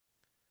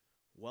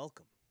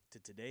Welcome to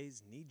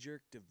today's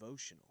knee-jerk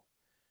devotional,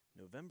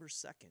 November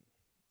 2nd,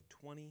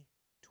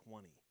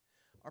 2020.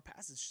 Our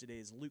passage today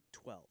is Luke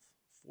 12,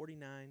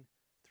 49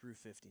 through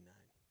 59.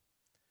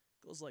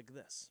 It goes like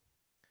this.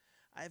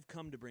 I have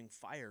come to bring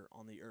fire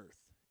on the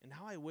earth, and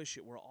how I wish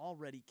it were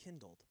already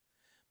kindled.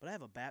 But I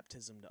have a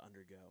baptism to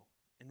undergo,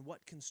 and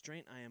what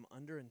constraint I am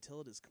under until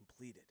it is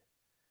completed.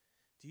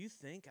 Do you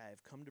think I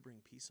have come to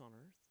bring peace on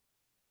earth?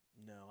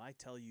 No, I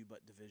tell you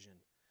but division.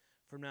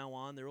 From now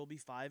on, there will be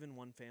 5 in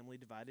one family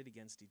divided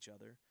against each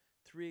other,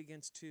 3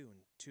 against 2, and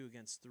 2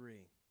 against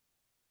 3.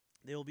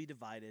 They will be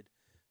divided,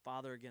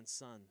 father against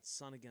son,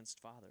 son against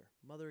father,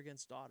 mother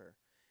against daughter,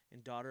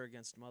 and daughter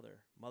against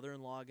mother,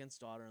 mother-in-law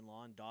against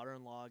daughter-in-law, and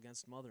daughter-in-law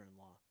against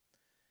mother-in-law.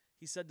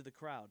 He said to the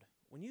crowd,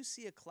 when you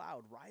see a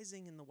cloud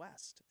rising in the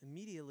west,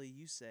 immediately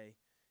you say,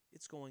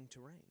 it's going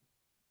to rain.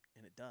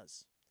 And it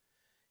does.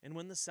 And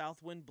when the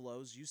south wind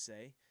blows, you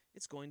say,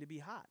 it's going to be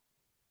hot.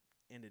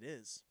 And it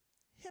is.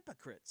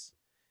 Hypocrites!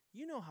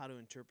 You know how to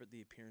interpret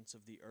the appearance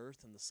of the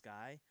earth and the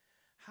sky.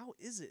 How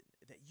is it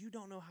that you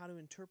don't know how to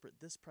interpret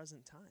this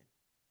present time?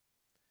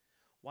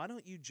 Why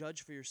don't you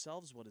judge for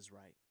yourselves what is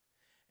right?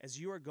 As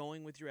you are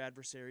going with your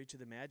adversary to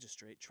the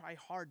magistrate, try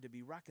hard to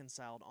be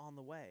reconciled on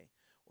the way,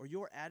 or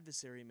your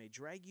adversary may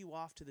drag you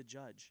off to the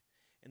judge,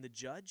 and the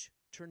judge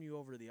turn you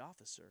over to the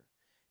officer,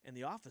 and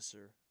the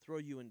officer throw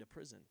you into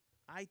prison.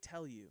 I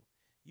tell you,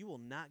 you will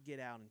not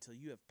get out until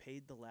you have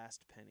paid the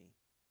last penny.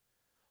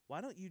 Why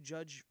don't you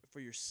judge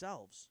for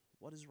yourselves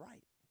what is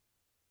right?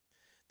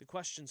 The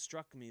question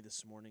struck me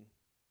this morning.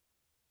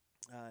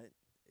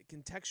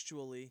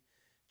 Contextually,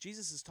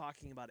 Jesus is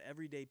talking about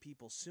everyday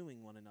people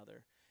suing one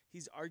another.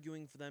 He's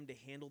arguing for them to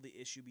handle the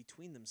issue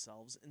between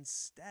themselves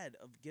instead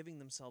of giving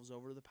themselves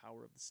over to the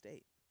power of the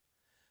state.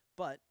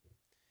 But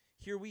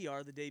here we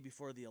are the day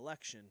before the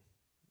election,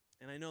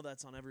 and I know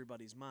that's on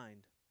everybody's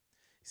mind.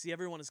 See,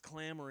 everyone is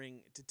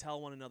clamoring to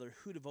tell one another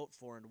who to vote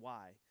for and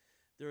why.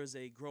 There is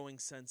a growing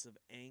sense of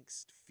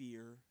angst,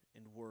 fear,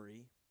 and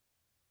worry.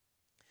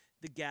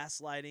 The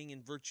gaslighting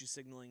and virtue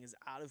signaling is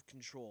out of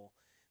control.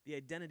 The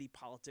identity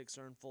politics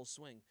are in full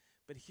swing.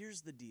 But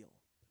here's the deal.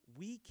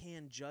 We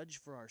can judge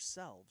for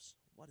ourselves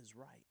what is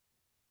right.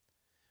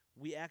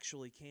 We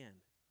actually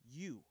can.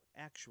 You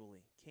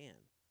actually can.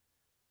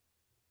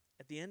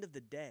 At the end of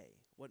the day,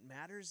 what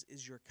matters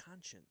is your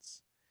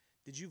conscience.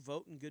 Did you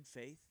vote in good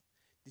faith?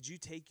 Did you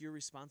take your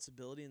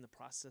responsibility in the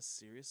process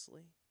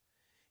seriously?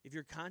 If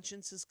your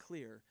conscience is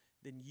clear,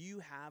 then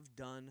you have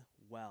done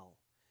well.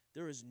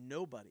 There is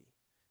nobody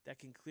that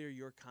can clear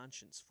your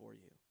conscience for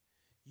you.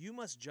 You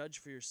must judge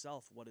for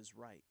yourself what is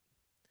right.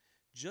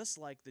 Just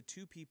like the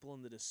 2 people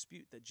in the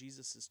dispute that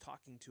Jesus is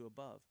talking to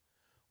above,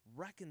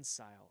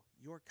 reconcile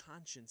your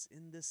conscience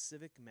in this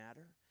civic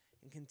matter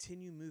and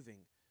continue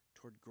moving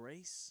toward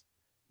grace,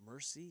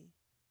 mercy,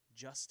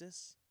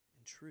 justice,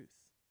 and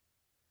truth.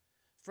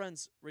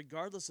 Friends,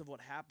 regardless of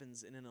what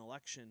happens in an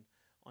election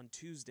on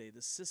Tuesday,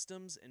 the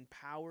systems and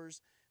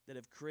powers that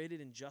have created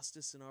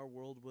injustice in our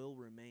world will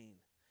remain.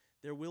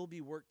 There will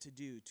be work to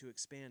do to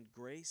expand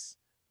grace,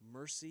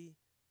 mercy,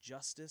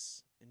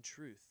 justice, and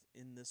truth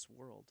in this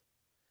world.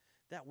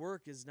 That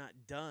work is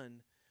not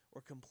done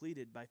or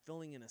completed by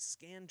filling in a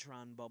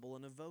Scantron bubble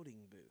in a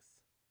voting booth.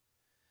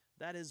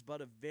 That is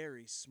but a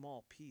very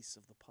small piece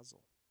of the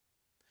puzzle.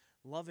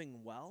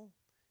 Loving well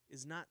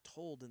is not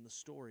told in the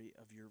story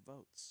of your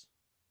votes.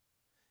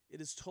 It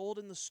is told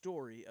in the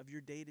story of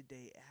your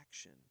day-to-day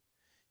action.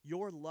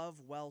 Your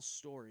love well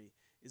story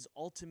is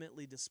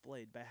ultimately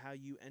displayed by how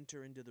you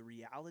enter into the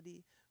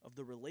reality of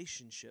the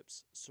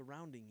relationships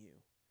surrounding you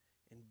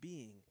and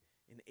being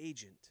an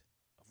agent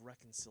of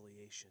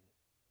reconciliation.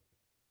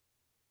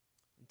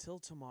 Until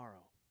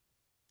tomorrow,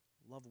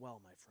 love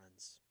well, my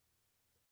friends.